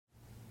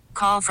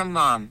Call from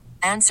mom.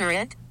 Answer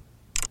it.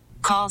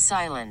 Call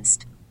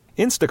silenced.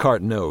 Instacart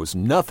knows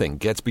nothing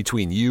gets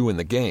between you and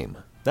the game.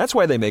 That's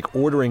why they make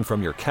ordering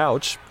from your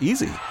couch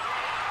easy.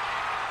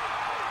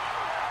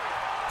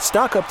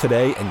 Stock up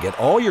today and get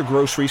all your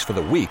groceries for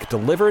the week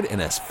delivered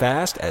in as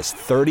fast as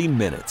 30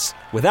 minutes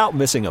without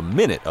missing a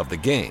minute of the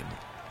game.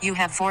 You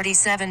have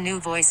 47 new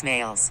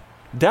voicemails.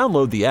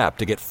 Download the app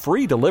to get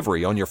free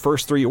delivery on your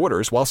first 3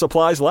 orders while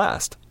supplies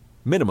last.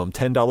 Minimum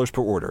 $10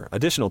 per order.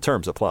 Additional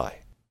terms apply.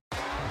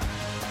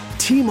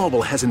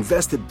 T-Mobile has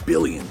invested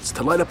billions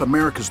to light up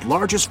America's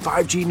largest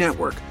 5G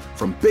network,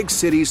 from big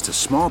cities to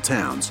small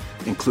towns,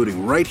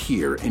 including right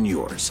here in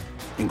yours.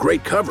 And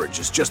great coverage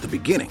is just the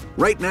beginning.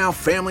 Right now,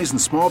 families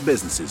and small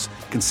businesses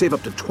can save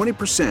up to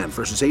 20%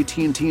 versus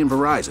AT&T and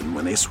Verizon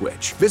when they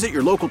switch. Visit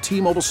your local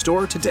T-Mobile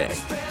store today.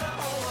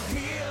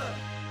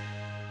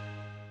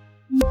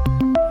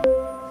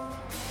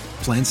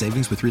 Plan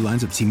savings with 3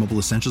 lines of T-Mobile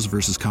Essentials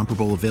versus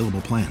comparable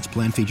available plans.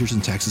 Plan features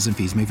and taxes and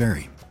fees may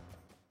vary.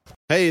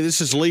 Hey,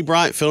 this is Lee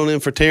Bright filling in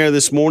for Tara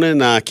this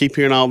morning. I keep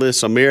hearing all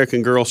this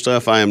American Girl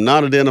stuff. I am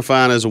not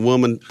identifying as a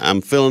woman.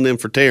 I'm filling in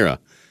for Tara.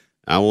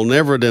 I will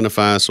never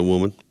identify as a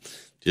woman,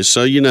 just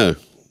so you know.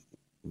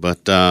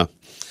 But I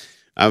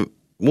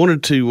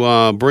wanted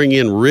to bring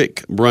in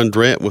Rick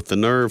Brundrett with the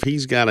Nerve.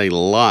 He's got a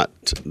lot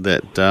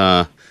that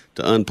to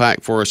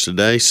unpack for us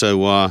today.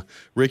 So,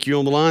 Rick, you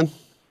on the line?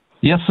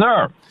 Yes,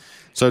 sir.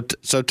 So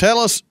tell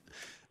us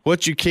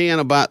what you can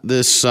about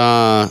this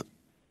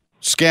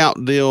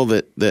Scout deal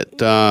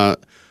that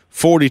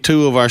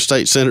 42 of our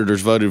state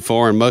senators voted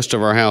for and most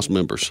of our House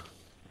members.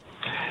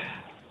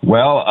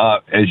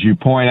 Well, as you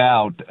point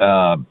out,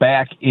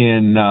 back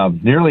in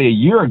nearly a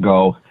year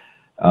ago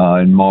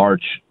in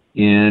March,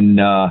 in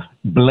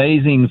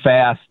blazing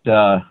fast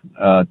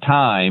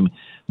time,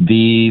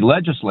 the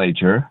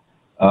legislature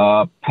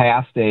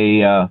passed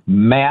a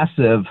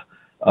massive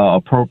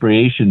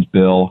appropriations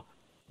bill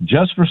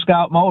just for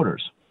Scout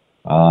Motors.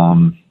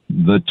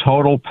 The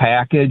total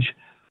package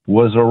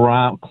was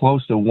around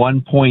close to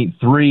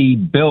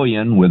 $1.3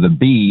 billion with a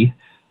B,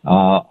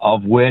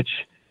 of which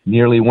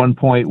nearly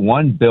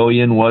 $1.1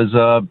 billion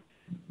was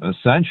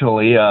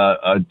essentially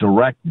a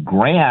direct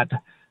grant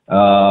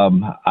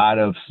out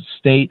of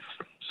state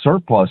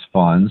surplus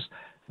funds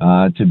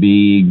to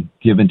be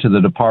given to the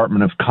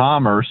Department of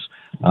Commerce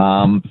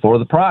for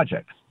the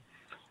project.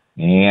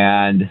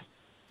 And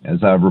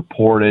as I've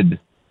reported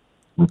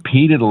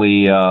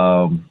repeatedly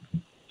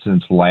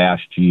since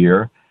last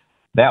year,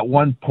 that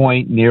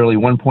nearly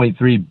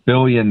 $1.3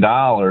 billion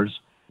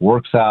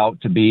works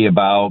out to be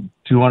about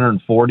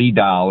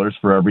 $240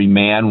 for every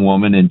man,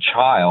 woman, and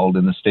child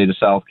in the state of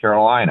South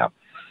Carolina.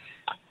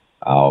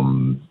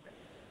 In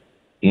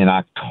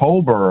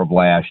October of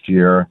last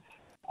year,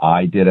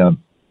 I did a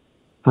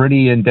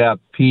pretty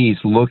in-depth piece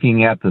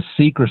looking at the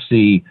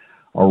secrecy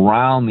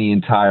around the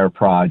entire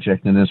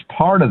project, and as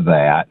part of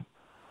that,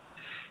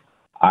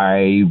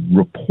 I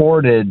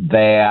reported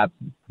that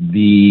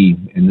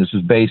and this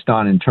is based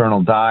on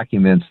internal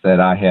documents that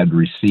I had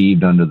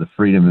received under the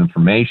Freedom of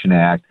Information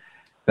Act,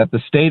 that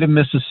the state of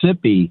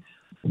Mississippi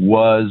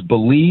was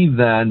believed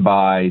then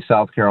by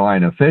South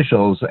Carolina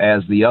officials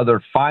as the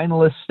other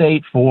finalist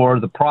state for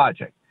the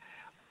project.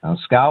 Now,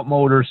 Scout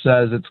Motors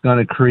says it's going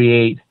to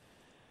create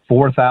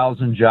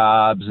 4,000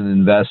 jobs and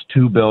invest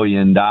 $2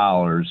 billion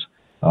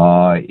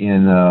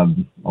in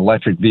an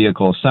electric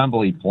vehicle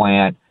assembly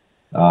plant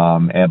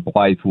at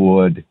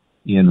Blythewood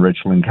in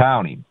Richland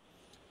County.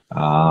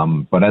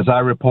 But as I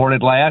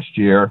reported last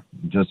year,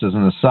 just as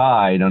an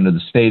aside, under the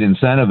state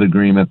incentive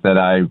agreement that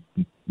I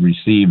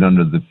received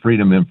under the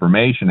Freedom of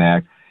Information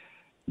Act,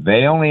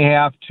 they only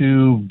have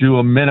to do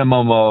a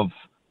minimum of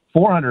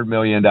 $400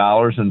 million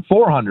and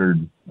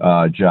 400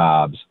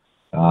 jobs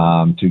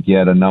to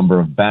get a number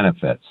of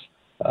benefits.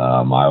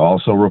 I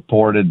also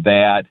reported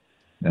that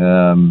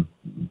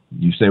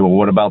you say, well,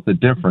 what about the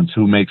difference?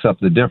 Who makes up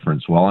the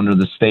difference? Well, under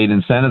the state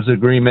incentives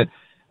agreement,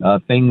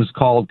 things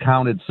called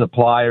counted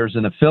suppliers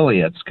and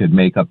affiliates could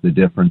make up the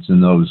difference in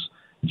those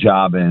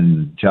job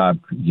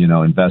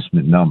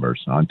investment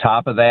numbers. On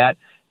top of that,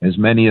 as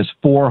many as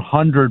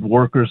 400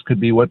 workers could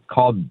be what's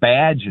called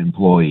badge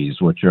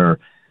employees, which are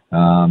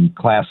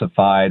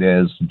classified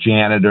as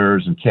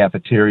janitors and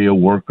cafeteria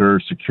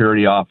workers,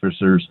 security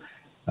officers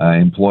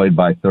employed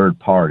by third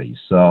parties.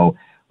 So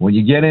when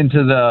you get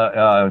into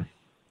the,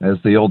 as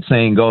the old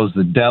saying goes,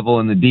 the devil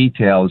in the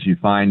details, you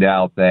find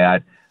out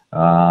that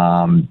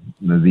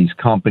these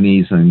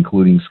companies,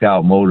 including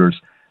Scout Motors,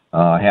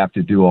 have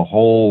to do a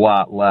whole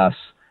lot less,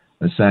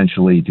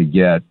 essentially, to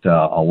get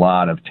a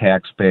lot of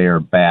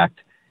taxpayer-backed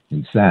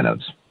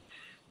incentives.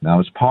 Now,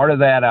 as part of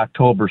that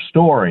October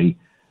story,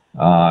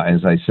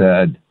 as I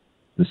said,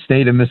 the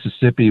state of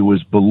Mississippi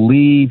was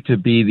believed to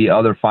be the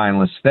other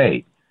finalist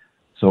state.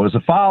 So as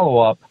a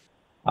follow-up,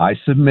 I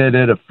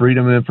submitted a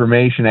Freedom of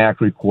Information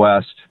Act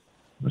request,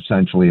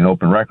 essentially an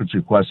open records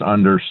request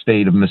under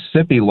state of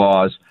Mississippi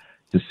laws,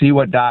 to see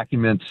what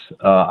documents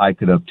I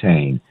could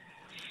obtain.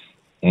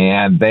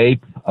 And they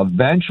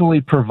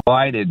eventually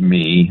provided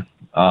me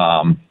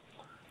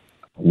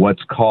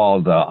what's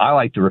called, I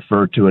like to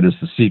refer to it as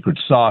the secret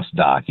sauce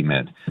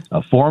document.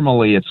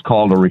 Formally, it's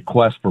called a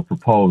request for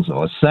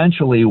proposal.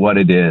 Essentially what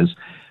it is,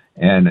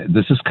 and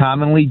this is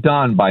commonly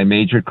done by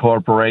major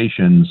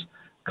corporations,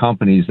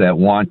 companies that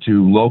want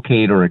to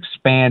locate or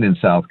expand in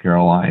South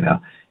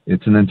Carolina.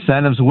 It's an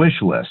incentives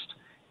wish list.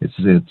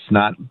 It's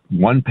not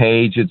one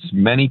page, it's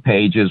many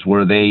pages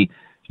where they,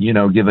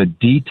 give a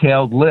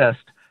detailed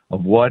list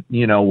of what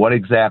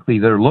exactly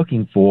they're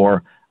looking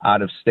for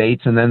out of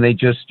states, and then they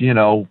just,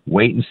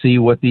 wait and see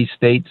what these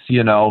states,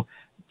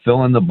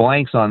 fill in the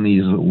blanks on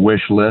these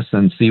wish lists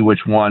and see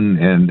which one,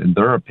 in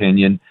their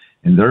opinion,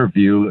 in their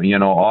view,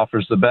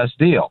 offers the best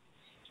deal.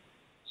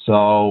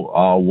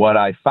 So what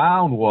I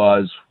found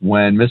was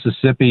when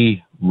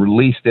Mississippi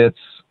released its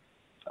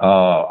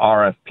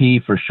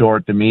RFP for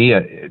short to me,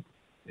 it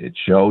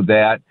showed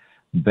that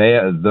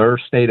their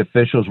state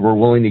officials were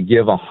willing to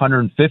give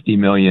 $150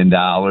 million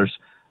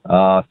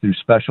through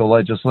special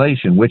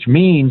legislation, which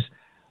means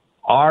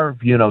our,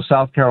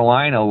 South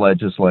Carolina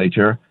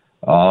legislature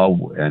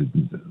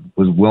and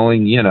was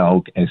willing,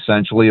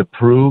 essentially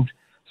approved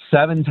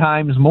 7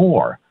 times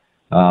more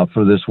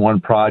for this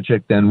one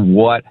project than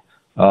what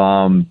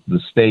the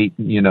state,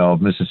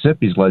 of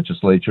Mississippi's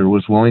legislature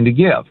was willing to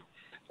give.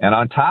 And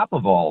on top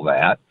of all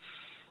that,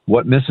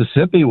 what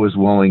Mississippi was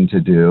willing to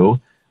do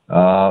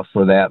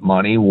for that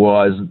money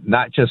was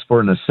not just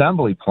for an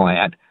assembly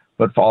plant,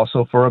 but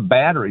also for a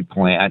battery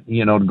plant,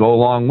 to go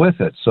along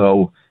with it.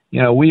 So,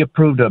 we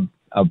approved $1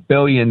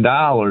 billion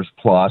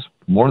plus,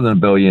 more than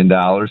 $1 billion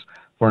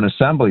for an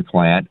assembly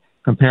plant,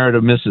 compared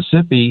to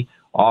Mississippi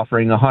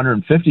offering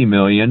 $150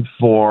 million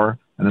for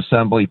an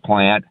assembly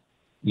plant,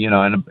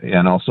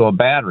 and also a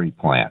battery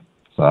plant.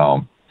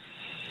 So,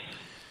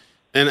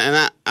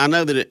 and I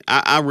know that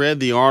I read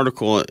the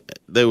article.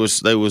 There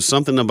was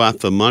something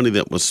about the money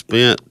that was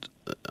spent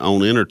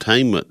on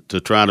entertainment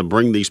to try to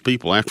bring these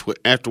people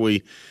after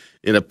we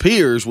it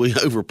appears we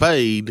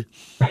overpaid.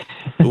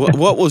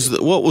 What was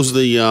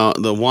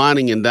the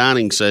whining and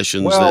dining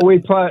sessions? Well,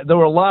 there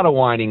were a lot of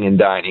whining and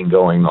dining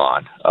going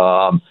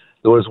on.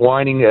 There was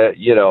whining, there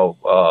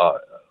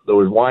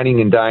was whining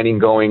and dining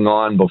going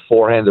on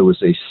beforehand. There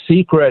was a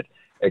secret,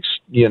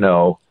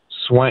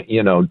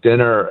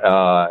 dinner,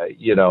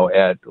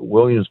 at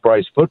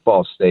Williams-Brice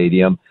Football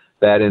Stadium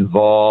that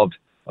involved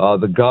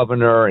the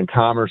governor and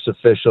commerce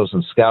officials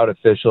and scout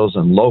officials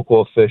and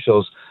local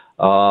officials.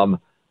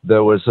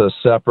 There was a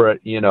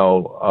separate, at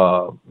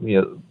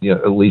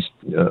least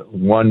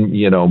one,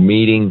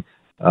 meeting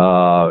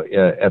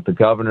at the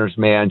governor's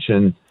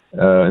mansion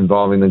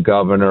involving the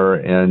governor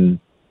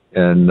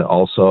and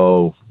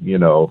also,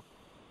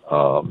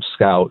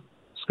 scout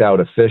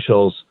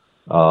officials.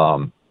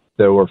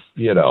 There were,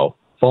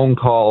 phone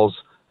calls,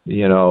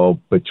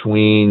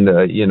 between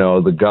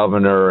the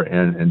governor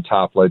and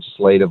top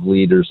legislative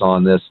leaders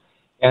on this,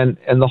 and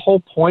the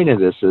whole point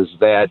of this is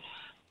that.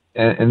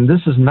 And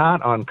this is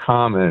not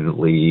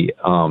uncommonly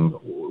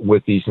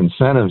with these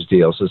incentives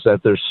deals, is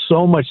that there's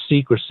so much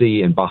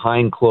secrecy and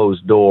behind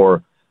closed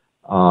door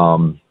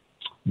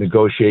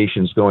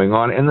negotiations going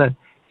on, and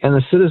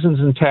the citizens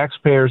and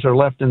taxpayers are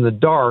left in the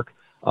dark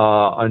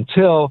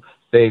until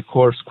they, of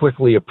course,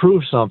 quickly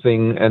approve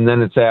something, and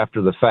then it's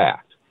after the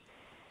fact.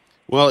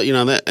 Well,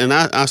 that, and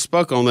I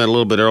spoke on that a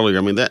little bit earlier.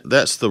 I mean,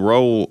 that's the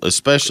role,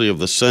 especially of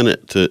the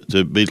Senate,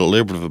 to be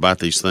deliberative about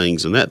these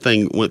things. And that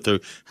thing went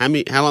through. How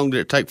long did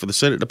it take for the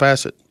Senate to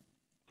pass it?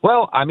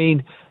 Well, I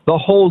mean, the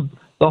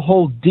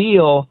whole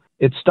deal.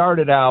 It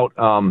started out.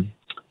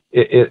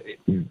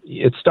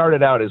 It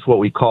started out as what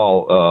we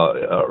call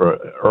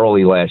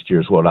early last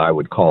year is what I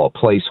would call a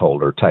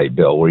placeholder type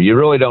bill, where you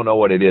really don't know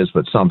what it is,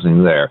 but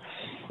something there,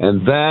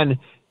 and then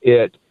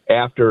it.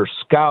 After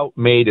Scout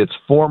made its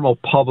formal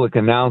public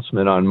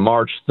announcement on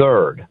March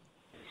 3rd,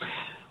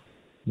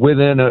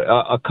 within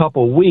a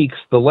couple weeks,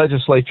 the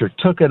legislature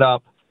took it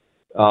up,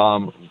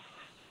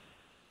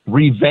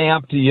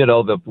 revamped,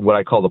 what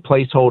I call the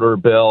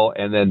placeholder bill,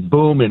 and then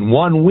boom, in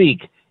 1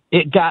 week,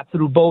 it got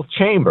through both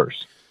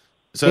chambers.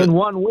 In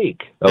 1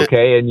 week,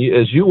 okay? And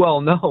as you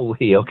well know,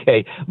 Lee,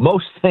 okay,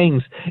 most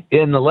things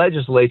in the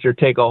legislature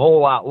take a whole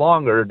lot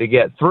longer to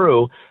get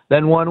through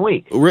than 1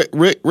 week. Rick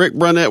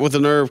Brundrett with the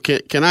nerve.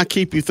 Can I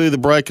keep you through the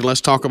break and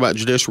let's talk about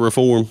judicial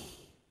reform?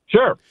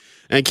 Sure.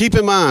 And keep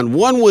in mind,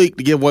 1 week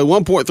to give away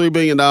 $1.3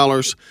 billion.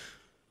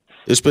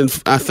 It's been,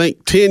 I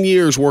think, 10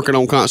 years working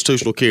on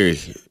constitutional carry.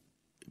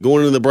 Going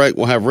into the break,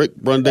 we'll have Rick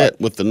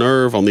Brundrett with the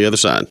nerve on the other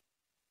side.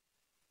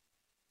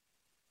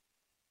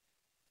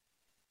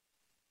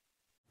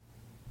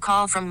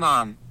 Call from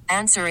mom.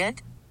 Answer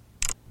it.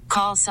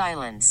 Call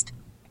silenced.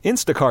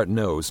 Instacart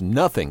knows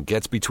nothing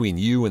gets between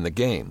you and the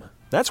game.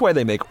 That's why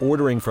they make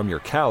ordering from your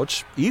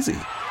couch easy.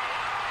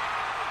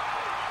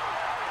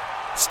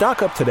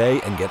 Stock up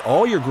today and get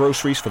all your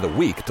groceries for the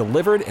week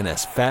delivered in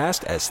as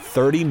fast as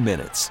 30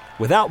 minutes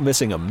without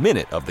missing a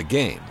minute of the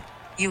game.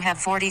 You have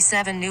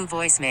 47 new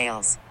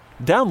voicemails.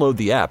 Download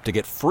the app to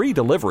get free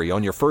delivery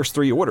on your first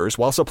 3 orders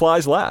while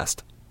supplies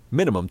last.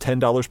 Minimum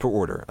 $10 per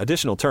order.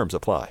 Additional terms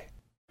apply.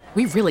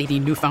 We really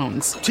need new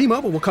phones.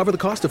 T-Mobile will cover the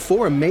cost of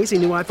 4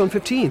 amazing new iPhone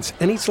 15s,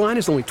 and each line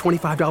is only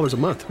 $25 a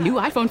month. New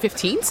iPhone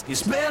 15s?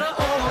 It's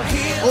better over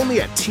here.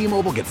 Only at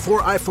T-Mobile, get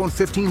 4 iPhone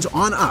 15s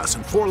on us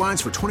and 4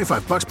 lines for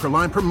 $25 per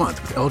line per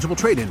month with eligible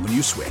trade-in when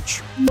you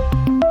switch.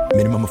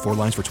 Minimum of 4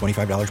 lines for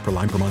 $25 per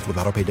line per month with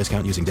autopay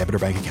discount using debit or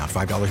bank account.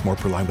 $5 more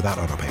per line without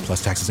autopay,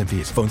 plus taxes and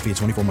fees. Phone fee at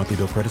 24 monthly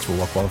bill credits for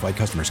well-qualified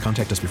customers.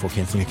 Contact us before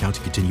canceling account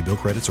to continue bill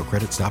credits or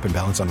credit stop and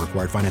balance on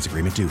required finance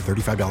agreement due.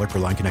 $35 per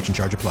line connection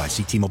charge applies.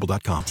 See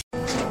T-Mobile.com.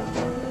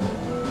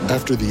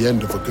 After the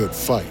end of a good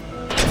fight,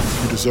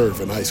 you deserve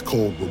an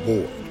ice-cold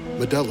reward.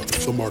 Modelo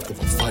is the mark of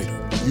a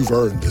fighter. You've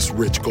earned this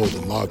rich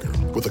golden lager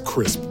with a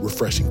crisp,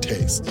 refreshing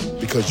taste.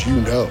 Because you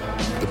know,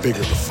 the bigger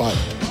the fight,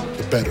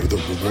 the better the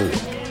reward.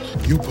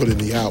 You put in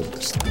the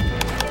hours,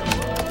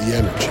 the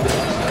energy,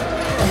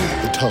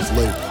 the tough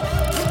labor.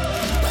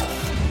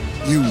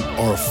 You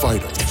are a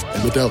fighter,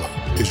 and Modelo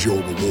is your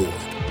reward.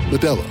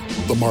 Modelo,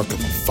 the mark of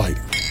a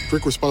fighter.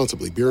 Drink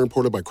responsibly. Beer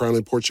imported by Crown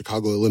Imports,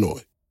 Chicago,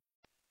 Illinois.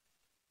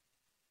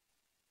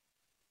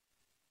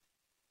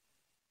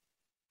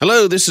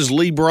 Hello, this is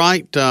Lee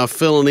Bright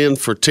filling in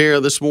for Tara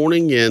this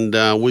morning, and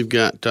we've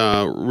got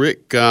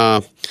Rick.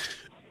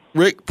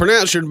 Rick,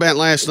 pronounce your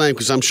last name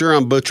because I'm sure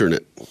I'm butchering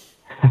it.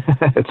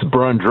 It's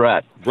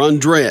Brundrett.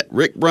 Brundrett.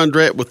 Rick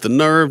Brundrett with the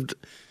Nerve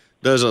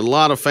does a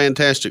lot of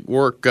fantastic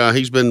work.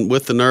 He's been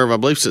with the Nerve, I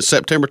believe, since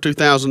September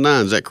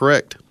 2009. Is that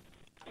correct?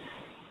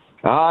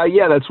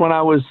 Yeah, that's when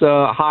I was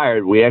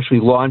hired. We actually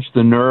launched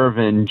the Nerve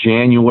in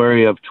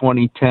January of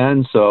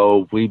 2010,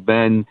 so we've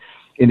been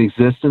in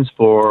existence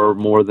for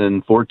more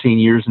than 14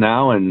 years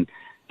now, and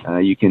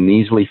you can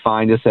easily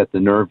find us at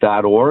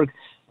thenerve.org.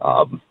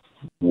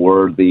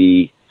 We're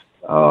the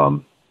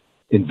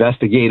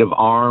investigative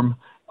arm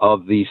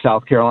of the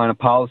South Carolina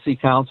Policy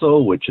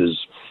Council, which is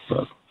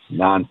a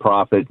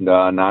nonprofit,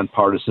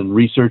 nonpartisan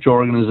research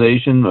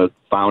organization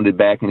founded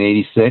back in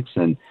 '86,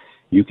 and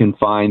you can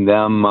find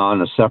them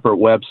on a separate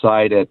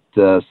website at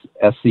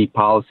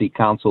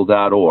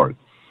scpolicycouncil.org.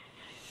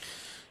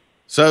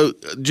 So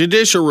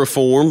judicial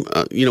reform,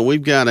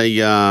 we've got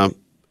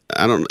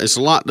it's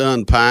a lot to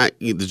unpack.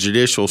 The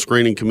Judicial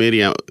Screening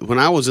Committee. When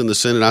I was in the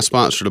Senate, I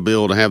sponsored a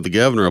bill to have the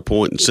governor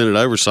appoint Senate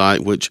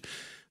oversight, which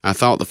I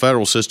thought the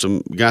federal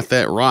system got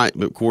that right.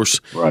 But of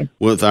course, right,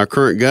 with our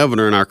current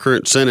governor and our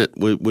current Senate,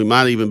 we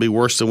might even be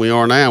worse than we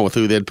are now with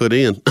who they'd put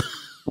in.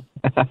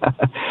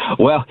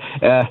 Well,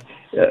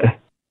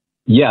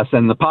 yes,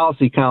 and the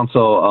Policy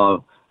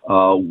Council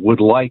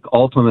would like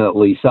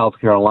ultimately South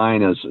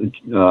Carolina's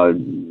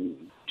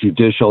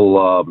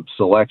judicial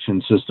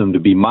selection system to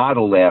be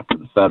modeled after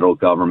the federal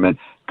government,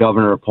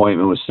 governor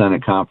appointment with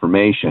Senate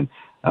confirmation.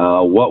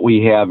 What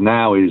we have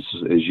now is,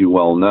 as you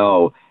well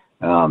know,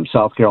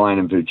 South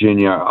Carolina and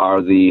Virginia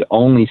are the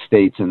only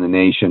states in the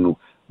nation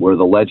where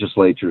the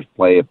legislatures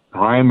play a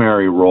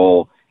primary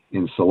role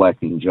in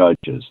selecting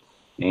judges.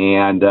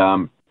 And,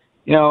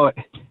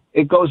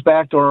 it goes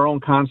back to our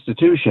own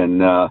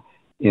Constitution.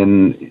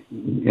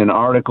 In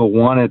Article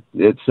 1,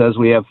 it says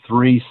we have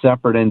 3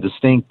 separate and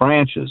distinct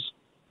branches,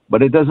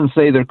 but it doesn't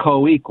say they're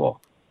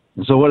co-equal.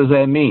 And so what does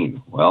that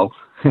mean? Well,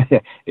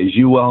 as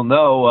you well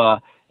know,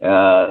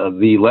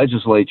 the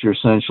legislature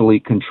essentially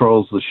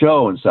controls the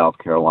show in South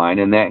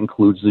Carolina, and that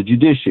includes the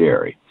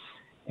judiciary.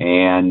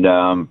 And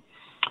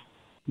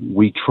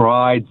we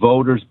tried,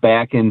 voters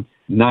back in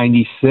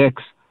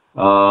 '96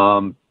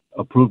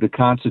 approved a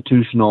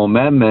constitutional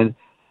amendment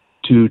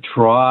to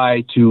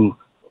try to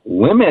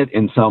limit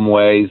in some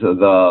ways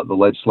the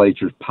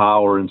legislature's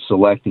power in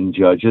selecting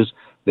judges.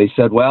 They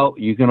said, well,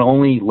 you can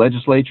only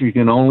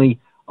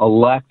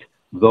elect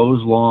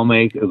those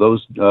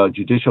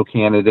judicial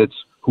candidates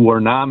who are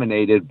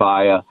nominated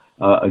by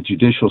a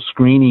judicial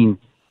screening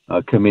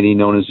committee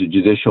known as the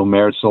Judicial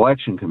Merit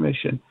Selection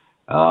Commission.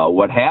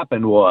 What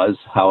happened was,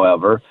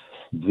 however,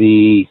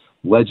 the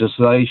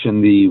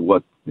legislation, the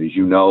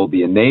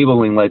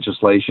enabling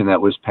legislation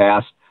that was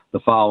passed the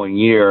following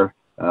year,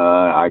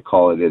 I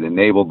call it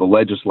enabled the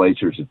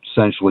legislature to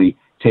essentially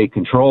take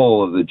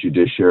control of the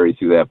judiciary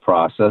through that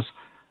process,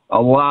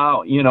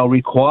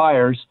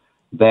 requires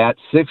that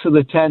 6 of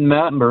the 10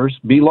 members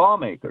be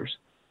lawmakers.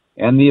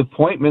 And the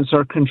appointments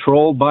are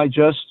controlled by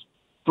just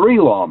 3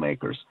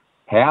 lawmakers,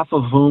 half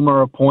of whom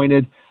are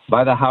appointed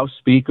by the House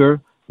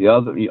Speaker,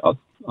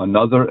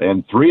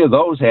 and 3 of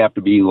those have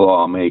to be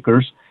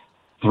lawmakers.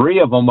 3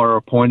 of them are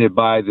appointed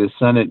by the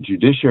Senate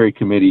Judiciary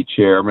Committee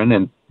chairman,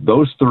 and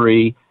those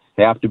 3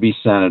 have to be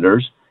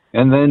senators.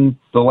 And then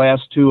the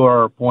last 2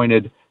 are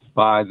appointed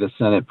by the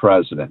Senate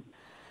president.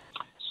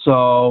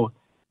 So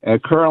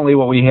currently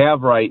what we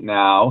have right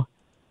now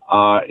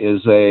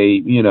is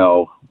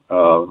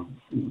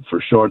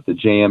for short, the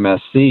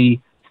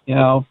JMSC,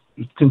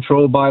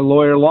 controlled by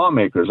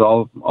lawmakers.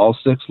 All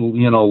 6,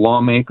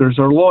 lawmakers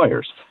are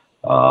lawyers.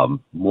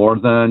 More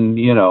than,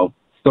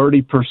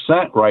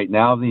 30% right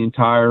now of the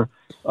entire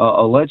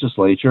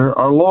legislature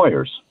are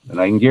lawyers.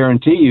 And I can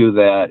guarantee you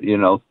that,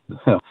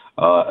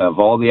 of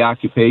all the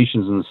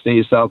occupations in the state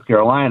of South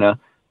Carolina,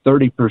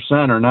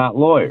 30% are not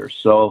lawyers.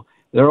 So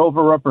they're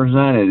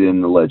overrepresented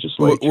in the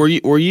legislature.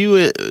 Were you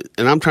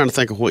and I'm trying to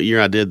think of what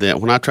year I did that.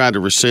 When I tried to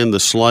rescind the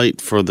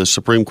slate for the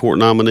Supreme Court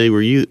nominee,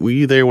 were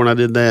you there when I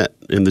did that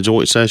in the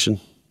joint session?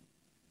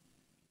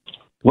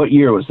 What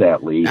year was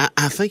that, Lee?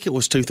 I think it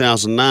was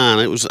 2009.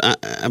 It was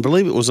I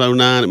believe it was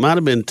 2009. It might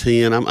have been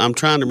 10. I'm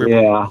trying to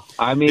remember. Yeah,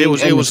 I mean, it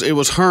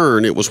was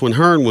Hearn. It was when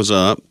Hearn was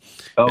up.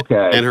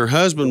 Okay. And her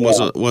husband was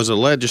a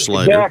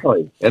legislator.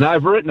 Exactly. And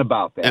I've written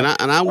about that.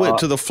 And I went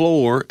to the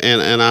floor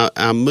and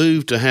I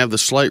moved to have the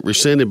slate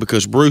rescinded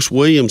because Bruce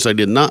Williams, they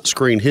did not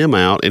screen him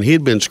out, and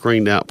he'd been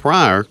screened out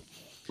prior.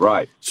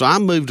 Right. So I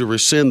moved to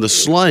rescind the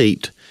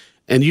slate,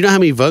 and you know how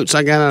many votes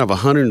I got out of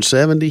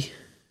 170?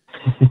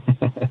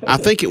 I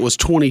think it was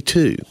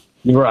 22.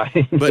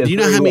 Right. But do you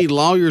know how many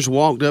lawyers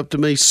walked up to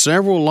me?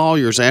 Several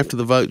lawyers after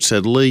the vote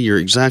said, Lee, you're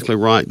exactly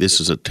right. This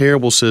is a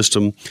terrible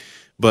system.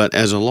 But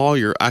as a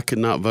lawyer, I could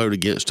not vote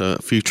against a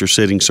future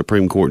sitting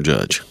Supreme Court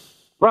judge.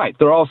 Right.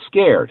 They're all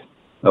scared.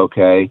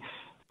 Okay.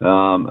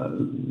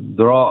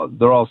 They're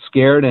all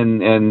scared,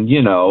 and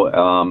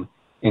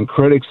and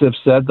critics have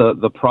said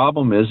the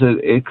problem is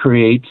it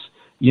creates,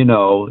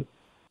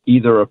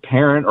 either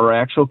apparent or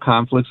actual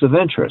conflicts of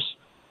interest.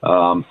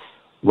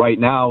 Right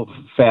now,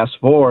 fast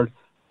forward,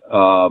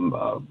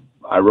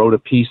 I wrote a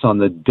piece on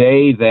the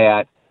day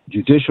that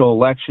judicial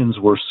elections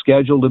were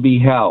scheduled to be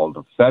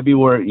held,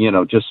 February,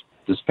 just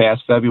this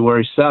past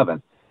February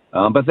 7th,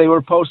 but they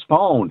were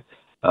postponed.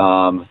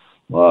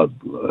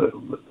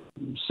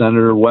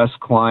 Senator Wes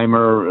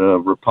Clymer,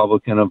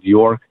 Republican of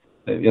York,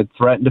 had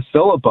threatened to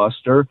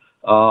filibuster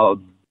all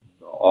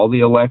the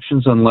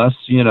elections unless,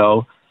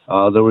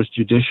 there was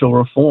judicial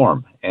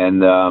reform.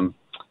 And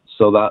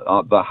so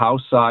that the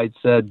House side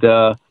said,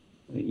 well,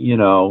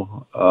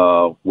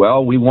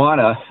 we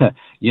want to,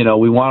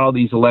 we want all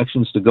these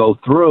elections to go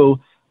through.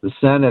 The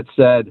Senate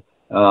said,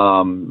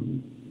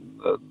 the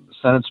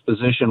Senate's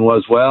position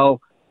was,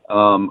 well,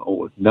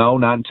 no,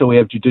 not until we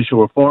have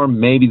judicial reform.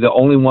 Maybe the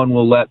only one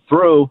we'll let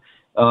through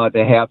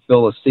to have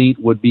fill a seat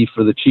would be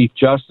for the Chief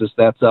Justice.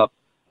 That's up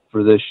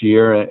for this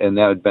year, and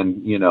that had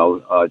been,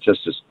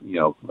 Justice,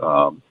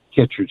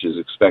 Kittredge is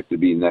expected to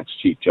be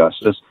next Chief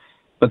Justice.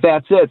 But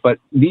that's it. But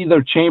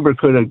neither chamber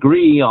could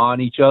agree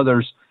on each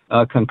other's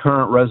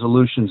concurrent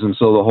resolutions, and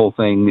so the whole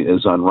thing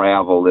is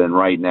unraveled. And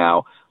right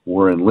now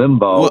we're in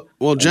limbo.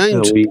 Well,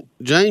 James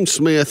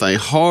Smith, a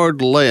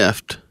hard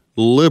left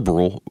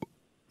liberal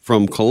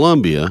from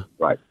Columbia,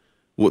 right?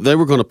 They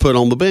were going to put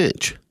on the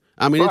bench.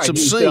 I mean, right. It's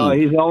obscene.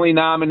 He's only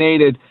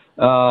nominated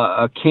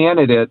a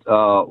candidate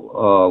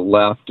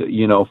left,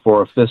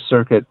 for a Fifth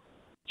Circuit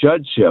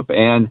judgeship,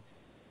 and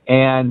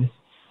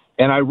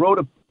I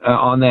wrote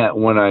on that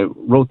when I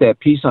wrote that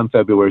piece on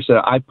February.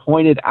 So I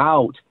pointed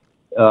out,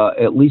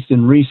 at least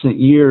in recent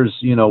years,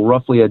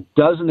 roughly a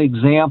dozen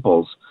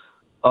examples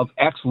of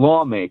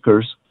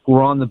ex-lawmakers who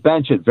are on the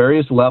bench at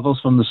various levels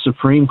from the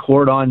Supreme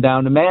Court on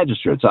down to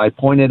magistrates. I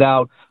pointed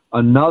out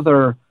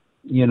another,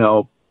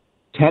 10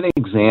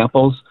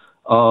 examples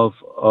of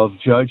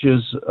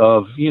judges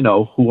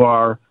who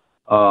are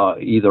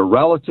either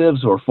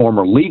relatives or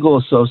former legal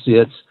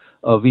associates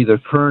of either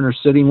current or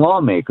sitting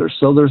lawmakers.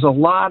 So there's a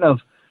lot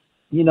of,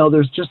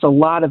 there's just a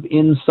lot of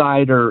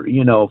insider,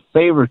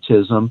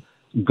 favoritism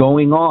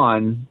going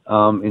on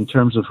in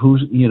terms of who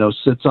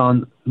sits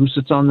on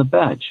the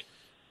bench.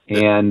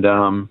 And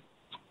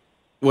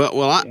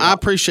I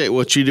appreciate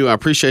what you do. I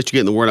appreciate you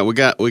getting the word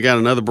out. We got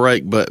another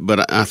break, but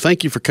I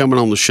thank you for coming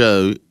on the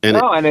show.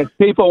 And if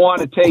people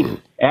want to take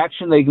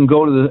action, they can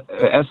go to the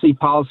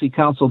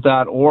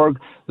scpolicycouncil.org.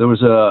 There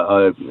was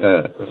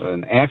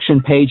an action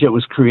page that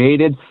was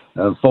created.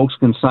 Folks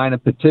can sign a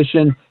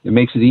petition. It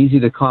makes it easy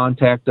to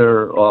contact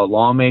their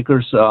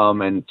lawmakers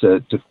and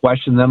to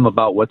question them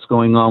about what's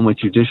going on with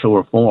judicial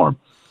reform.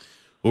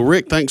 Well,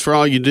 Rick, thanks for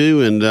all you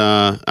do, and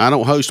I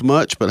don't host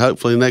much, but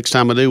hopefully the next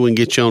time I do, we can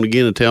get you on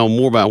again and tell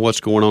more about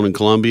what's going on in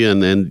Columbia,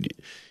 and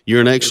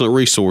you're an excellent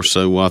resource,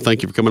 so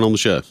thank you for coming on the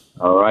show.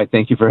 All right.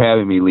 Thank you for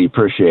having me, Lee.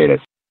 Appreciate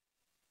it.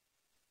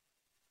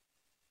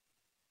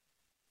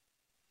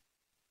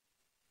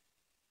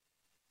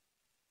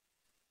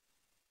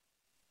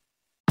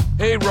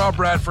 Hey, Rob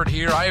Bradford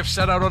here. I have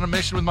set out on a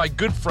mission with my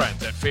good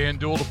friends at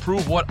FanDuel to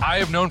prove what I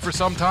have known for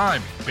some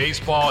time.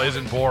 Baseball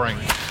isn't boring.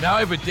 Now I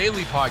have a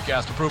daily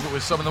podcast to prove it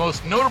with some of the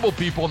most notable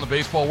people in the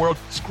baseball world,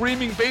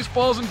 screaming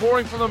baseball isn't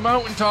boring from the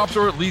mountaintops,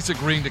 or at least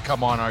agreeing to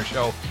come on our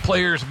show.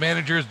 Players,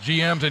 managers,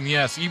 GMs, and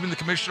yes, even the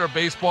commissioner of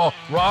baseball,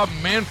 Rob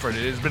Manfred.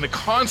 It has been a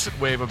constant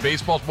wave of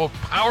baseball's most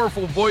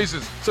powerful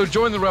voices. So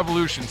join the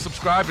revolution.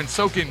 Subscribe and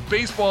soak in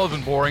Baseball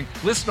Isn't Boring.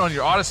 Listen on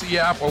your Odyssey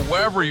app or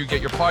wherever you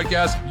get your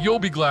podcasts. You'll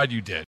be glad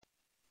you did.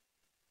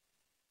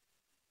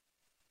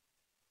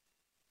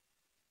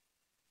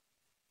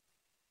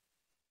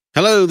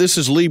 Hello, this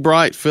is Lee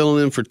Bright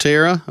filling in for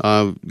Tara.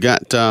 I've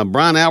got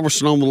Bryan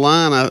Alverson on the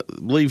line. I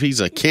believe he's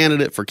a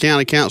candidate for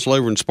county council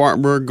over in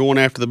Spartanburg going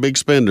after the big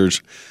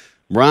spenders.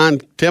 Bryan,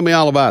 tell me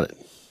all about it.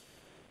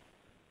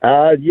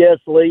 Yes,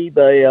 Lee.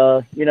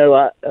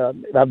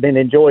 I've been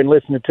enjoying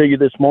listening to you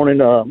this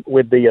morning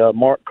with the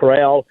Mark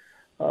Corral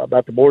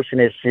about the abortion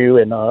issue.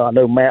 And I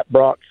know Matt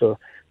Brock's a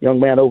young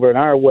man over in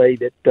our way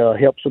that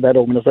helps with that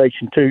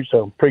organization too.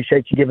 So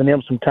appreciate you giving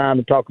them some time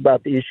to talk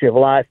about the issue of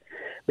life.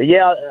 But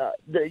yeah,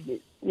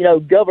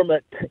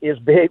 government is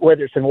big,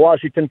 whether it's in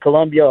Washington,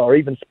 Columbia, or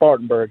even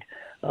Spartanburg.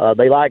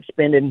 They like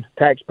spending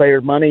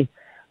taxpayer money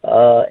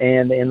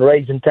and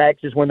raising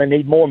taxes when they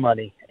need more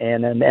money.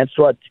 And that's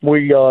what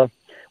we're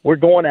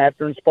going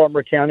after in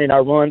Spartanburg County in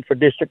our run for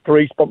District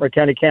 3, Spartanburg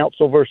County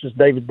Council versus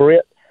David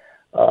Brundrett.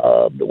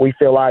 We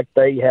feel like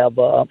they have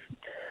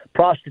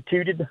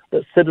prostituted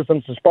the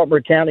citizens of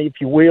Spartanburg County, if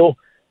you will,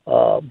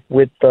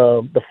 with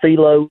the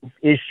philo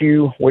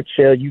issue, which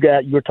you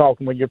were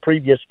talking with your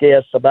previous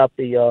guests about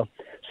the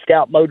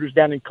Scout Motors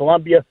down in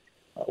Columbia.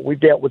 We've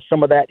dealt with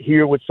some of that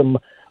here with some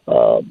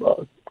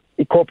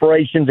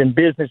corporations and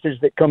businesses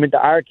that come into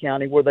our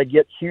county where they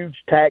get huge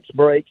tax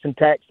breaks and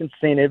tax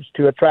incentives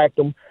to attract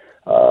them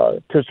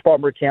to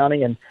Spartanburg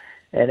County. And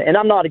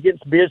I'm not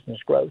against business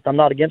growth. I'm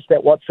not against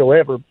that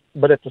whatsoever.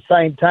 But at the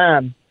same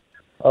time,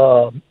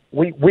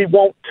 we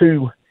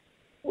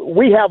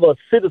have a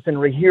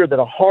citizenry here that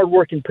are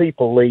hardworking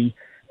people, Lee,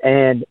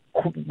 and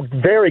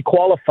very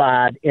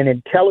qualified and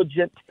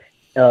intelligent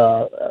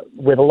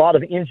with a lot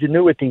of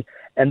ingenuity,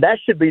 and that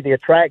should be the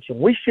attraction.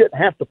 We shouldn't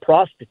have to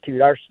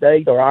prostitute our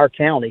state or our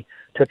county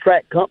to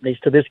attract companies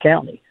to this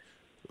county.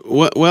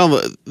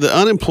 Well, the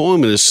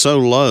unemployment is so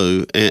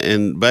low,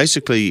 and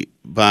basically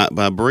by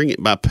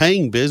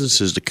paying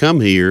businesses to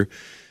come here,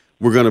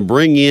 we're going to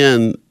bring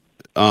in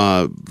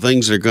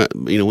things that are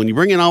going. When you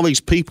bring in all these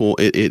people,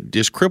 it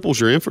just cripples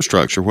your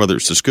infrastructure, whether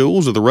it's the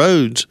schools or the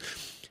roads.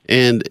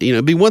 And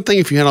it'd be one thing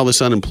if you had all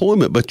this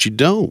unemployment, but you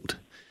don't.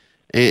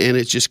 And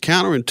it's just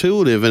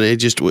counterintuitive, and it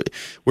just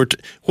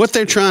what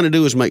they're trying to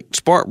do is make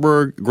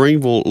Spartanburg,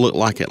 Greenville look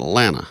like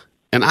Atlanta.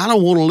 And I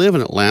don't want to live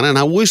in Atlanta, and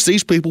I wish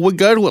these people would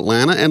go to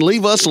Atlanta and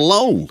leave us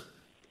alone.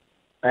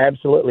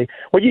 Absolutely.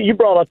 Well, you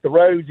brought up the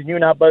roads, and you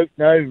and I both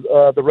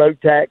know the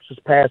road tax was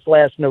passed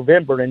last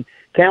November, and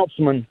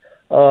Councilman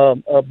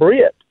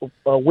Britt,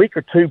 a week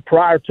or two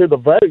prior to the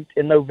vote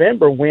in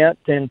November, went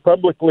and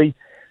publicly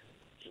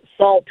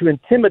sought to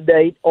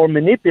intimidate or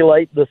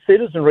manipulate the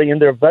citizenry in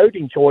their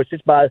voting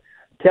choices by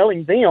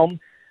telling them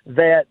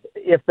that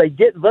if they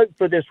didn't vote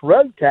for this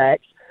road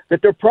tax,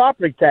 that their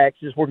property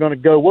taxes were going to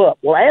go up.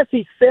 Well, as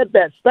he said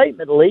that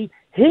statement, Lee,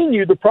 he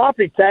knew the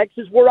property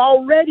taxes were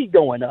already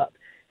going up.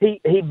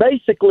 He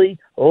basically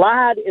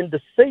lied and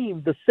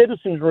deceived the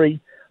citizenry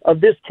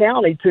of this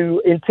county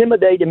to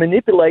intimidate and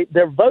manipulate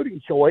their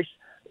voting choice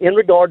in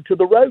regard to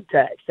the road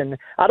tax. And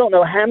I don't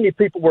know how many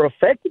people were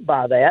affected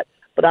by that,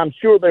 but I'm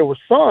sure there were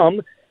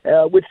some,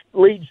 which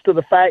leads to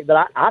the fact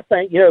that I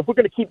think, if we're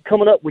going to keep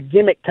coming up with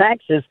gimmick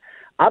taxes,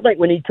 I think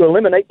we need to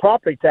eliminate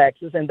property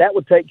taxes, and that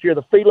would take care of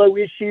the philo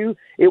issue.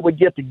 It would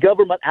get the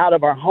government out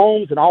of our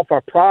homes and off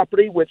our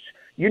property, which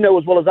you know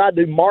as well as I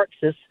do,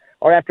 Marxists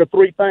are after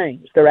three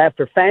things. They're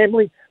after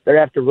family, they're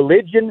after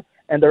religion,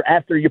 and they're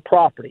after your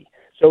property.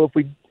 So if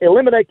we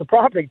eliminate the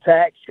property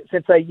tax,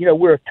 since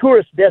we're a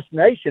tourist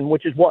destination,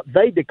 which is what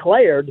they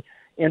declared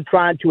in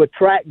trying to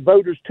attract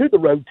voters to the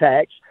road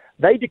tax,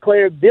 they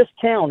declared this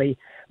county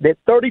that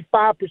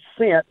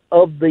 35%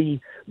 of the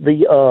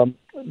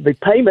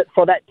payment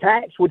for that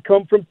tax would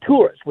come from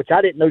tourists, which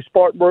I didn't know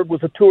Spartanburg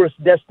was a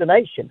tourist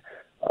destination.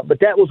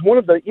 But that was one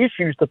of the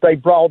issues that they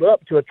brought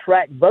up to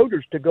attract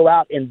voters to go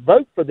out and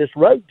vote for this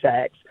road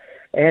tax.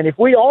 And if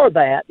we are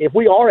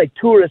a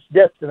tourist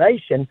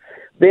destination,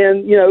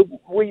 then,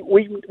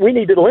 we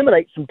need to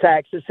eliminate some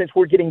taxes since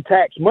we're getting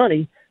tax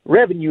money,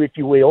 revenue, if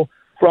you will,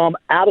 from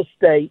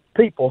out-of-state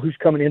people who's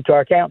coming into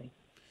our county.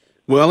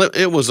 Well,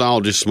 it was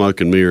all just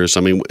smoke and mirrors.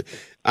 I mean,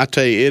 I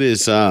tell you, it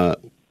is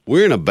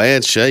we're in a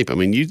bad shape. I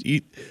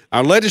mean,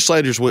 our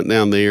legislators went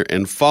down there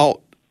and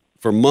fought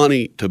for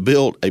money to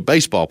build a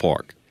baseball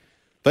park.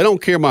 They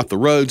don't care about the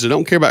roads. They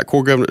don't care about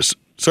core government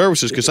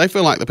services because they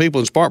feel like the people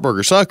in Spartanburg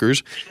are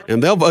suckers,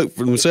 and they'll vote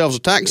for themselves a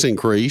tax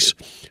increase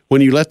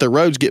when you let their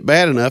roads get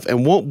bad enough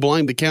and won't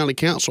blame the county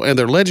council and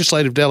their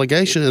legislative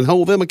delegation and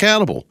hold them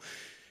accountable.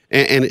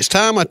 And it's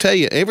time, I tell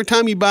you, every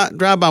time you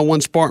drive by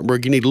one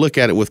Spartanburg, you need to look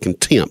at it with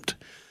contempt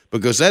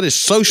because that is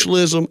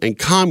socialism and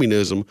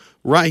communism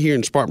right here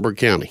in Spartanburg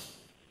County.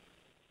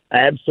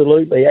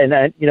 Absolutely.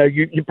 And,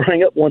 you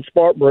bring up one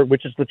Spartanburg,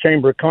 which is the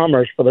Chamber of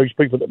Commerce, for those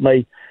people that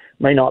may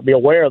not be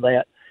aware of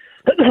that.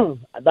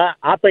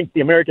 I think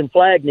the American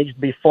flag needs to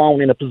be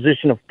flown in a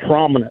position of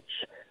prominence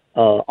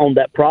on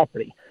that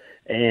property,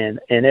 and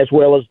as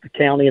well as the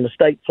county and the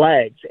state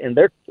flags. And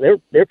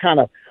they're kind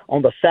of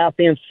on the south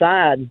end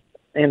side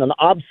in an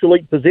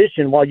obsolete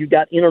position while you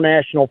got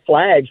international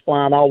flags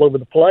flying all over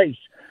the place,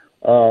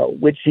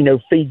 which,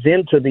 feeds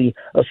into the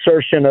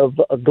assertion of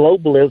a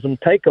globalism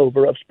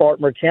takeover of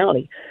Spartanburg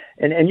County.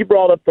 And you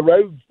brought up the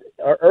roads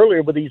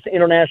earlier with these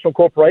international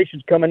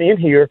corporations coming in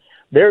here.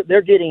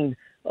 They're getting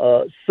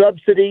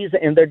subsidies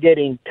and they're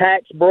getting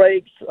tax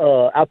breaks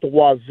out the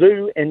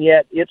wazoo, and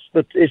yet it's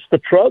the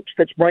trucks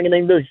that's bringing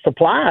in the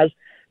supplies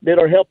that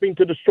are helping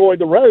to destroy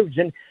the roads.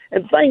 And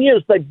the thing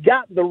is, they've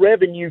got the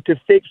revenue to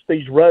fix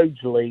these roads,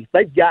 Lee.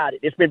 They've got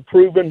it. It's been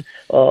proven.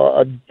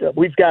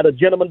 We've got a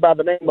gentleman by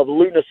the name of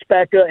Luna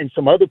Specca and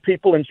some other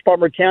people in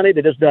Spartanburg County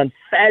that has done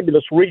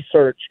fabulous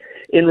research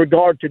in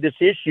regard to this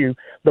issue.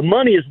 The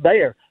money is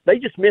there. They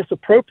just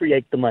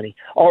misappropriate the money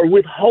or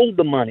withhold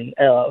the money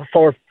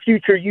for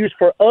future use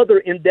for other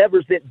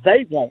endeavors that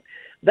they want.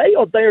 They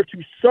are there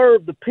to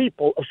serve the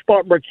people of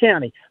Spartanburg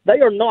County. They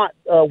are not,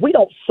 we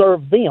don't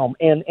serve them.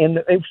 And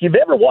if you've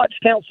ever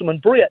watched Councilman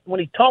Brett, when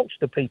he talks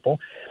to people,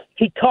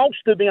 he talks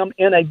to them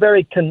in a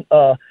very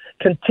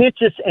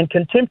contentious and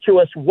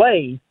contemptuous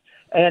way.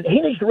 And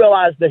he needs to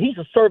realize that he's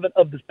a servant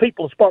of the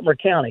people of Spartanburg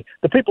County.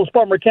 The people of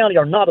Spartanburg County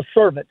are not a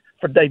servant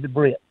for David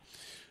Brett.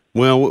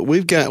 Well,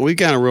 we've got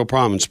a real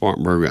problem in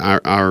Spartanburg.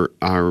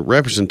 Our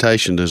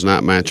representation does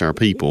not match our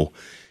people.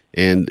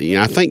 And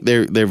I think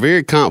they're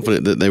very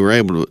confident that they were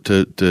able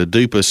to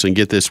dupe us and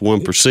get this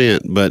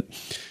 1%. But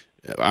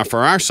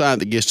for our side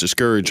that gets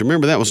discouraged,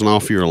 remember that was an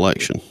off-year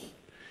election.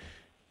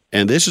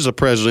 And this is a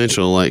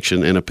presidential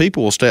election. And if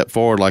people will step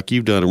forward like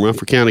you've done and run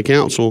for county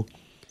council,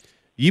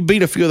 you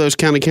beat a few of those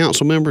county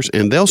council members,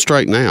 and they'll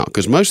straighten out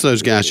because most of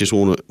those guys just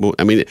want to.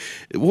 I mean,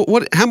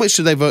 how much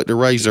do they vote to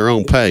raise their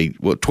own pay?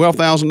 What,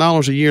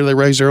 $12,000 a year they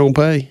raise their own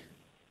pay?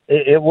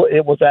 It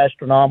was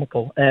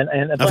astronomical, and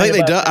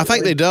I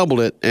think they doubled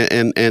it,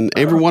 and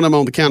every one of them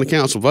on the county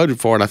council voted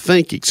for it. I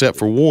think except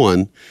for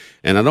one,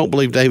 and I don't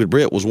believe David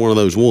Brett was one of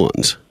those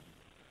ones.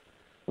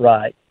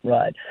 Right.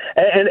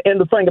 And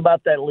the thing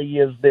about that, Lee,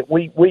 is that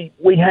we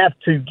have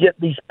to get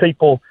these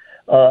people.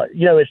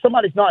 If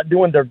somebody's not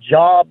doing their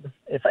job,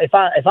 if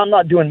I'm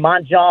not doing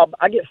my job,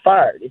 I get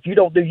fired. If you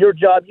don't do your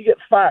job, you get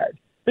fired.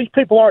 These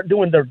people aren't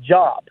doing their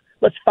job.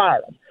 Let's fire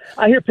them.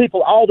 I hear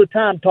people all the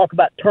time talk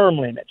about term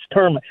limits.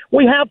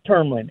 We have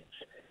term limits.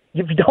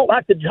 If you don't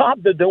like the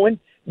job they're doing,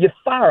 you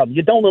fire them.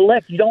 You don't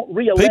elect. You don't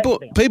re-elect them.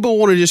 People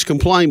want to just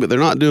complain, but they're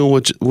not doing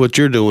what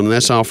you're doing, and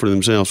that's offering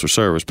themselves for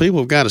service. People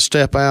have got to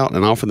step out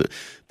and offer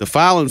the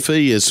filing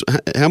fee is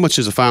how much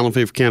is a filing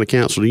fee for county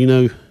council? Do you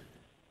know?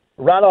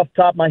 Right off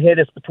the top of my head,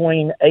 it's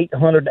between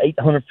 $800 to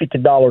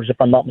 $850,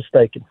 if I'm not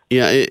mistaken.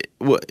 Yeah,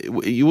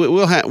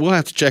 we'll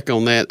have to check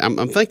on that.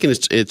 I'm thinking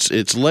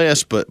it's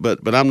less, but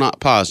I'm not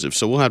positive,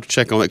 so we'll have to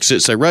check on it. Because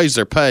since they raised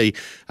their pay,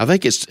 I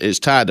think it's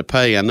tied to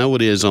pay. I know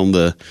it is on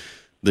the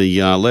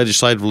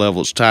legislative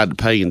level. It's tied to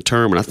pay and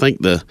term, and I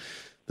think the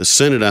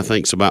Senate I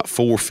think is about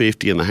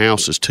 $450, and the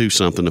House is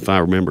 $2-something, if I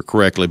remember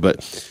correctly.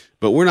 But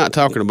we're not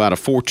talking about a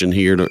fortune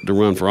here to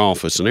run for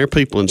office, and there are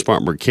people in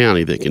Spartanburg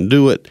County that can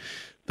do it.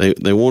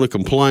 They want to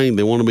complain.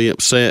 They want to be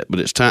upset, but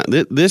it's time.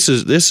 This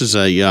is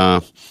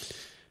a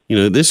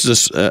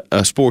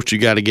sport you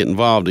got to get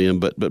involved in.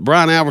 But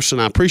Bryan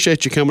Alverson, I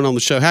appreciate you coming on the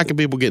show. How can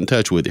people get in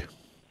touch with you?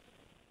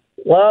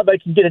 Well, they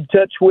can get in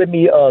touch with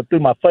me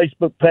through my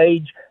Facebook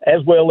page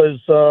as well as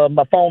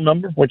my phone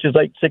number, which is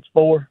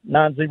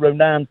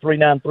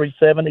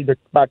 864-909-3937, either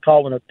by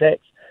calling or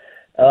text.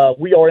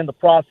 We are in the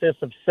process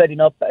of setting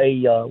up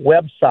a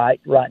website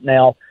right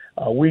now.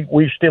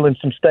 We're still in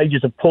some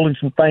stages of pulling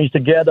some things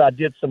together. I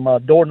did some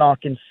door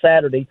knocking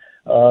Saturday,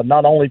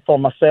 not only for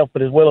myself,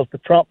 but as well as the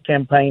Trump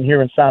campaign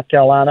here in South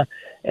Carolina,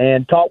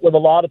 and talked with a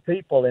lot of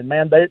people. And,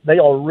 man, they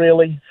are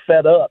really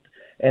fed up.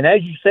 And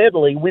as you said,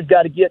 Lee, we've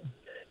got to get,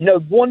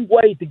 one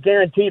way to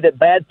guarantee that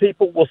bad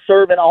people will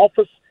serve in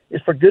office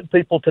is for good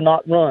people to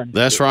not run.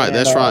 That's right.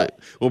 That's right.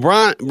 Well,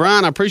 Bryan,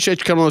 I appreciate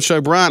you coming on the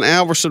show. Bryan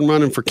Alverson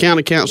running for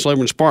county council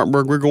over in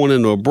Spartanburg. We're going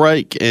into a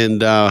break,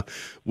 and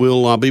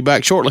we'll be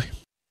back shortly.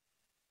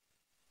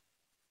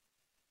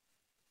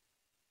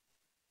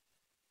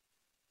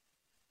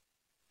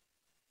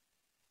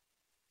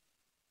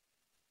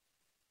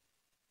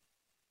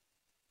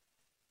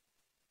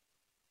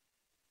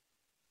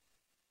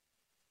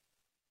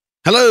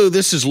 Hello,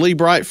 this is Lee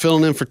Bright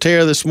filling in for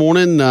Tara this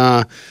morning.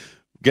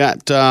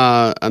 Got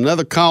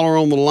another caller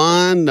on the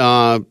line.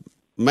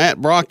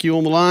 Matt Brock, you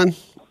on the line?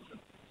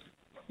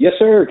 Yes,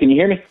 sir. Can you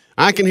hear me?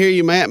 I can hear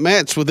you, Matt.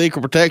 Matt's with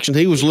Equal Protection.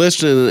 He was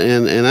listening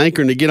and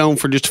anchoring to get on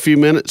for just a few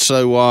minutes.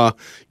 So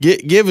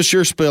give us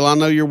your spill. I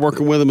know you're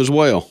working with him as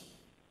well.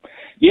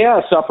 Yeah,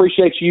 so I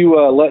appreciate you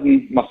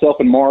letting myself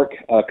and Mark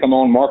come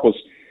on. Mark was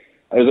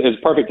it was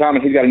perfect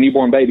timing. He's got a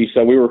newborn baby,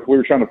 so we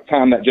were trying to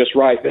time that just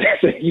right.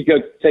 You go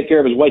take care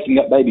of his waking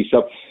up baby.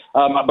 So,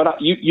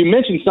 you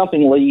mentioned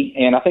something, Lee,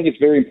 and I think it's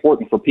very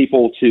important for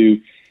people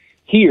to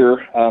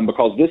hear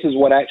because this is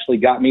what actually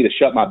got me to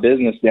shut my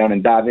business down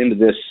and dive into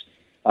this.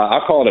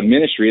 I call it a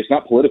ministry. It's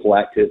not political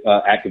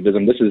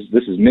activism. This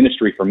is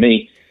ministry for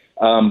me.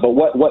 But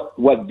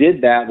what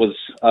did that was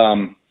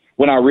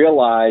when I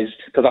realized,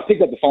 because I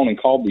picked up the phone and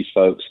called these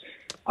folks.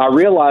 I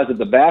realized that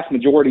the vast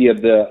majority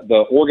of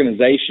the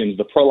organizations,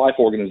 the pro-life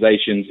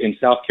organizations in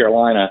South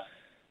Carolina,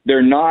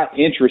 they're not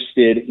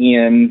interested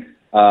in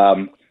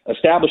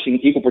establishing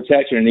equal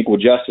protection and equal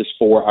justice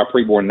for our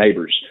preborn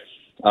neighbors.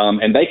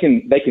 And they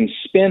can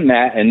spin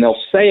that, and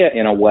they'll say it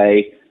in a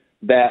way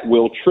that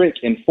will trick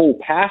and fool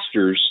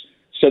pastors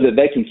so that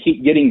they can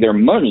keep getting their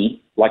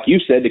money, like you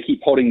said, to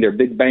keep holding their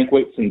big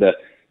banquets and the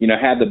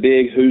have the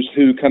big who's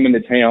who come into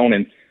town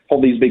and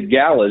hold these big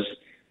galas.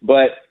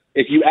 But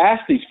if you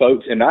ask these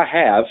folks, and I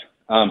have,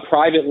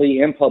 privately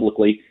and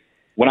publicly,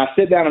 when I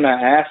sit down and I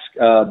ask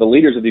the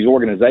leaders of these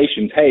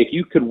organizations, hey, if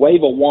you could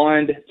wave a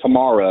wand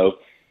tomorrow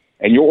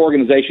and your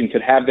organization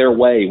could have their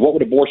way, what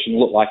would abortion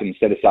look like in the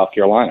state of South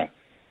Carolina?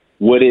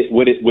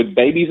 Would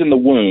babies in the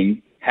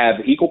womb have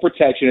equal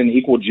protection and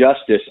equal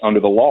justice under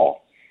the law?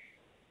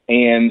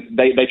 And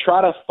they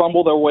try to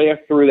fumble their way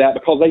through that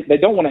because they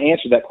don't want to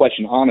answer that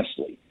question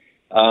honestly.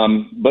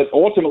 But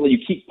ultimately, you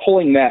keep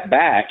pulling that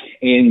back,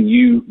 and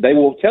they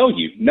will tell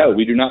you, no,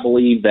 we do not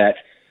believe that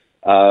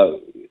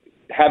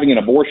having an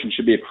abortion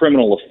should be a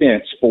criminal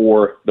offense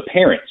for the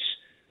parents.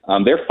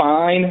 They're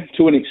fine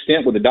to an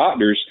extent with the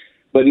doctors,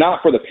 but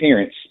not for the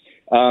parents.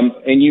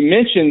 And you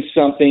mentioned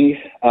something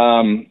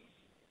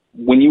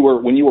when you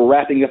were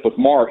wrapping up with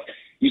Mark.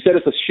 You said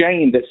it's a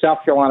shame that South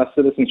Carolina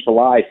Citizens for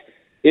Life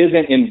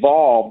isn't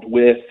involved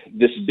with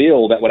this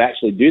bill that would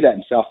actually do that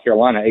in South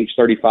Carolina, H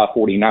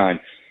 3549.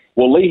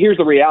 Well, Lee, here's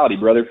the reality,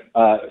 brother.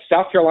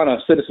 South Carolina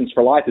Citizens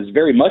for Life is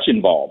very much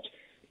involved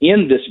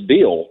in this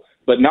bill,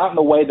 but not in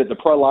the way that the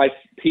pro-life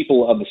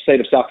people of the state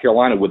of South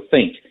Carolina would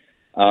think.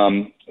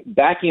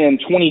 Back in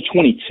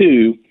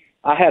 2022,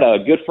 I had a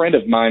good friend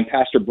of mine,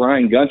 Pastor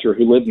Bryan,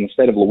 who lives in the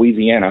state of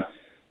Louisiana.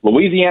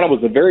 Louisiana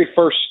was the very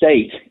first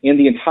state in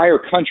the entire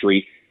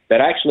country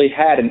that actually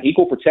had an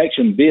equal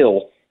protection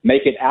bill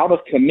make it out of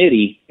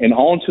committee and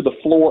onto the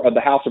floor of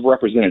the House of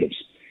Representatives.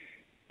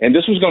 And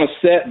this was going to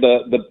set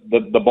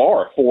the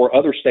bar for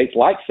other states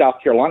like South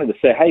Carolina to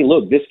say, hey,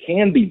 look, this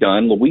can be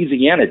done.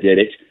 Louisiana did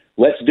it.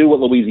 Let's do what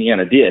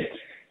Louisiana did.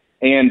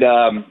 And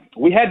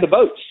we had the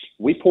votes.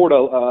 We poured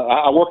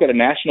I work at a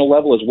national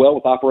level as well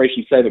with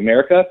Operation Save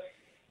America.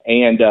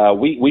 And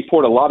we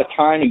poured a lot of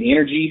time and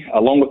energy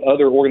along with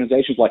other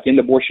organizations like End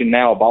Abortion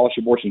Now, Abolish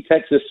Abortion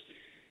Texas.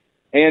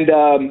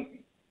 And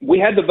we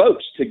had the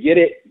votes to get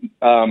it.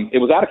 It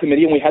was out of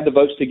committee, and we had the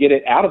votes to get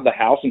it out of the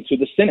House and to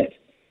the Senate.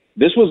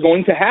 This was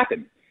going to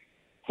happen.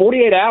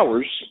 48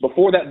 hours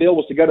before that bill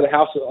was to go to the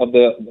House of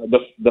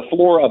the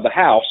floor of the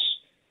House.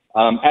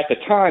 At the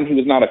time, he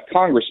was not a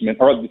congressman,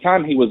 or at the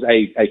time he was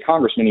a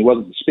congressman. He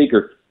wasn't the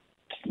speaker.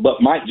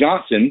 But Mike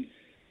Johnson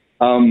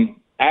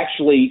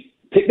actually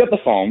picked up the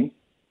phone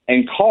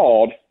and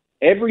called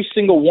every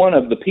single one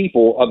of the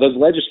people, of those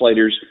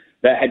legislators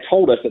that had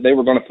told us that they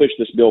were going to push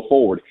this bill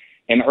forward,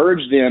 and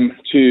urged them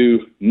to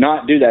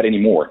not do that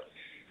anymore.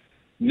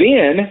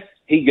 Then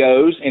he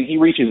goes and he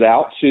reaches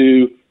out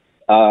to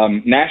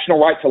National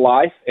Right to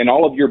Life and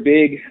all of your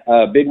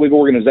bigwig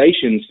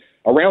organizations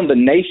around the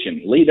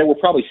nation. Lee, there were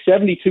probably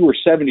 72 or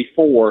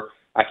 74,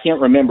 I can't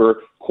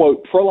remember,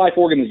 quote, pro-life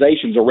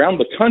organizations around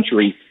the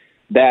country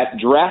that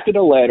drafted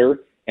a letter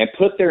and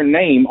put their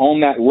name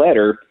on that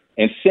letter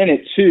and sent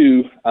it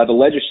to the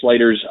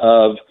legislators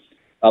of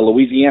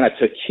Louisiana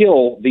to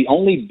kill the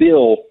only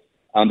bill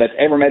that's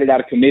ever made it out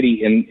of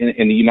committee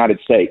in the United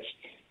States.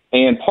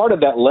 And part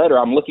of that letter,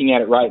 I'm looking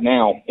at it right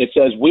now, it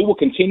says, we will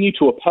continue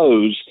to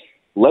oppose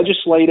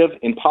legislative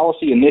and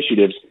policy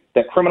initiatives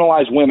that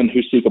criminalize women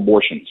who seek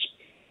abortions.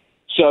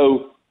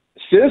 So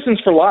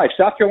Citizens for Life,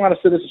 South Carolina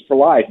Citizens for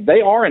Life,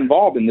 they are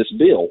involved in this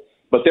bill,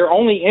 but their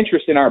only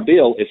interest in our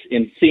bill is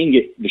in seeing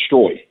it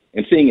destroyed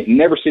and seeing it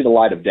never see the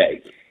light of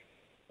day.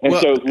 And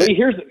so, Lee,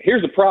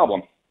 here's the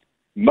problem.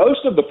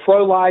 Most of the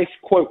pro-life,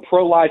 quote,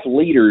 pro-life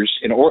leaders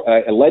and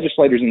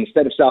legislators in the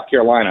state of South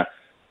Carolina,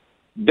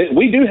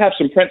 we do have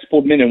some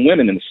principled men and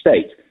women in the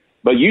state.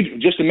 But you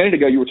just a minute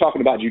ago, you were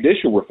talking about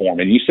judicial reform,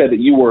 and you said that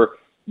you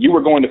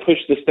were going to push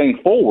this thing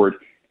forward.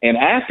 And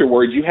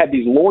afterwards, you had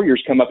these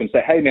lawyers come up and say,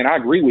 hey, man, I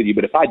agree with you,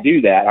 but if I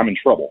do that, I'm in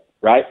trouble,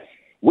 right?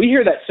 We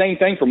hear that same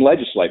thing from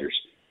legislators.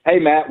 Hey,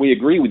 Matt, we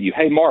agree with you.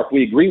 Hey, Mark,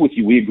 we agree with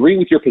you. We agree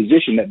with your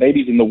position that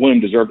babies in the womb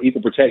deserve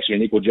equal protection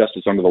and equal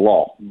justice under the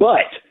law.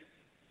 But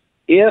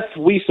if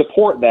we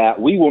support that,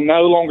 we will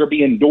no longer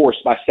be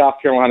endorsed by South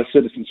Carolina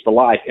Citizens for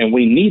Life, and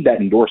we need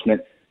that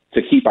endorsement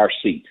to keep our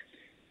seat.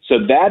 So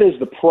that is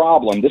the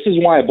problem. This is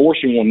why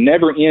abortion will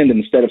never end in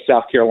the state of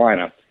South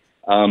Carolina,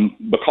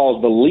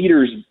 because the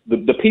leaders,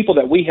 the people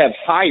that we have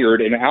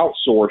hired and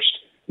outsourced,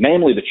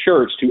 namely the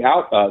church,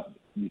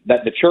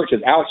 that the church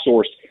has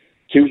outsourced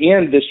to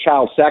end this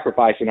child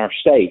sacrifice in our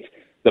state,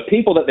 the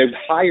people that they've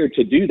hired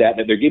to do that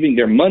they're giving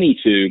their money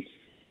to,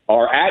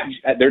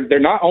 they're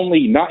not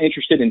only not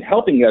interested in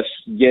helping us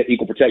get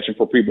equal protection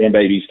for preborn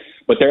babies,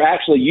 but they're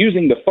actually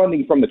using the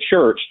funding from the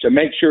church to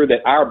make sure that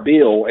our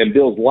bill and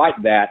bills like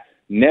that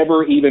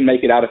never even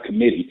make it out of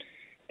committee.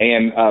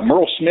 And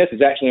Merle Smith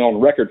is actually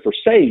on record for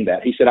saying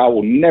that. He said, I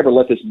will never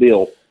let this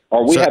bill,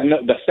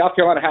 the South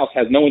Carolina House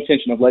has no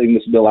intention of letting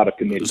this bill out of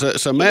committee.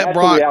 So Matt that's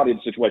Brock, the reality of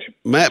the situation.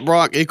 Matt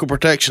Brock, Equal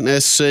Protection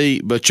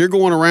SC, but you're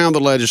going around the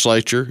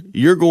legislature.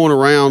 You're going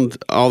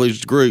around all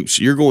these groups.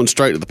 You're going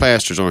straight to the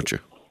pastors, aren't you?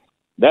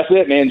 That's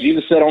it, man.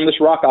 Jesus said, on this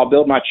rock I'll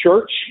build my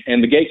church,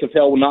 and the gates of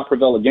hell will not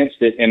prevail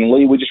against it. And,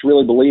 Lee, we just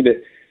really believe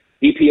it,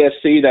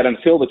 EPSC, that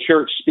until the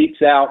church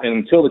speaks out and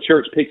until the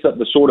church picks up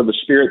the sword of the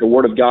Spirit, the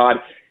Word of God,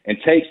 and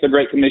takes the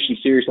Great Commission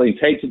seriously and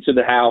takes it to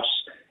the House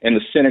and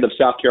the Senate of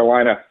South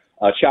Carolina,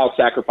 child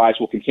sacrifice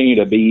will continue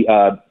to be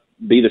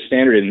the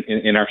standard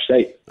in our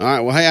state. All right.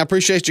 Well, hey, I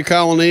appreciate you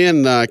calling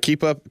in.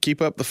 Keep up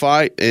the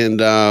fight, and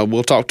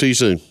we'll talk to you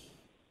soon.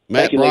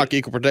 Matt Brock,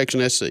 Equal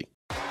Protection SC.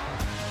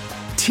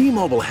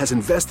 T-Mobile has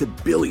invested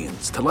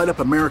billions to light up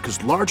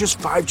America's largest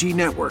 5G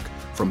network,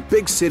 from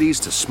big cities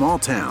to small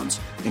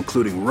towns,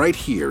 including right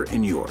here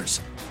in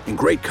yours. And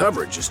great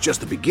coverage is just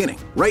the beginning.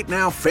 Right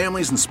now,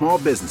 families and small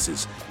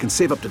businesses can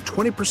save up to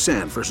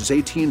 20% versus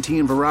AT&T and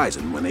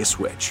Verizon when they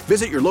switch.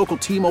 Visit your local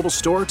T-Mobile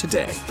store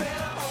today.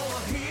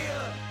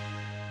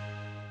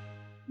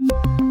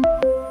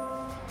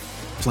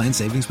 Plan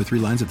savings with 3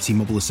 lines of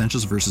T-Mobile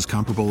Essentials versus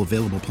comparable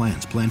available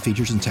plans. Plan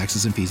features and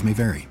taxes and fees may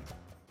vary.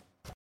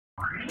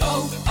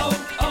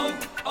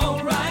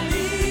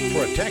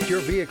 Protect your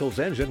vehicle's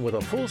engine with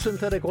a full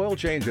synthetic oil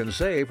change and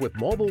save with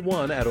Mobile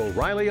One at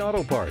O'Reilly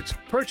Auto Parts.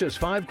 Purchase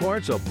 5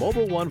 quarts of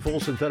Mobile One full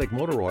synthetic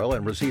motor oil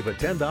and receive a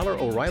 $10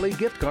 O'Reilly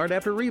gift card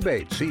after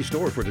rebate. See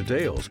store for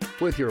details.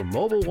 With your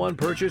Mobile One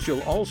purchase,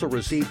 you'll also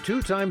receive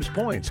 2 times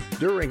points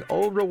during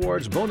O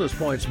Rewards Bonus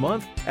Points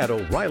Month at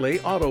O'Reilly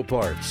Auto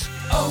Parts.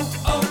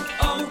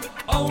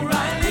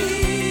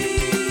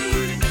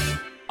 O'Reilly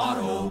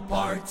Auto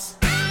Parts.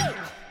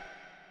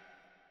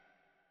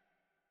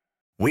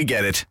 We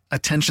get it.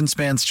 Attention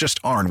spans just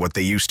aren't what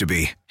they used to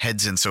be.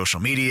 Heads in social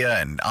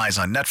media and eyes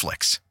on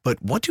Netflix. But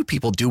what do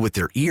people do with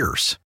their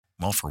ears?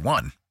 Well, for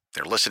one,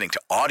 they're listening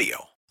to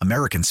audio.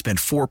 Americans spend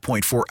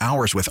 4.4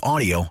 hours with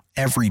audio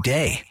every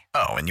day.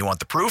 Oh, and you want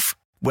the proof?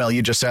 Well,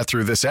 you just sat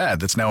through this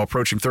ad that's now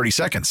approaching 30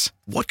 seconds.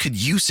 What could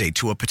you say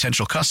to a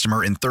potential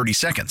customer in 30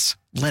 seconds?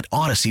 Let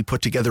Odyssey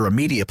put together a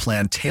media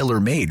plan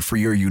tailor-made for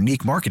your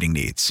unique marketing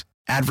needs.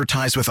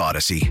 Advertise with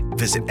Odyssey.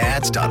 Visit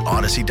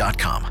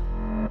ads.odyssey.com.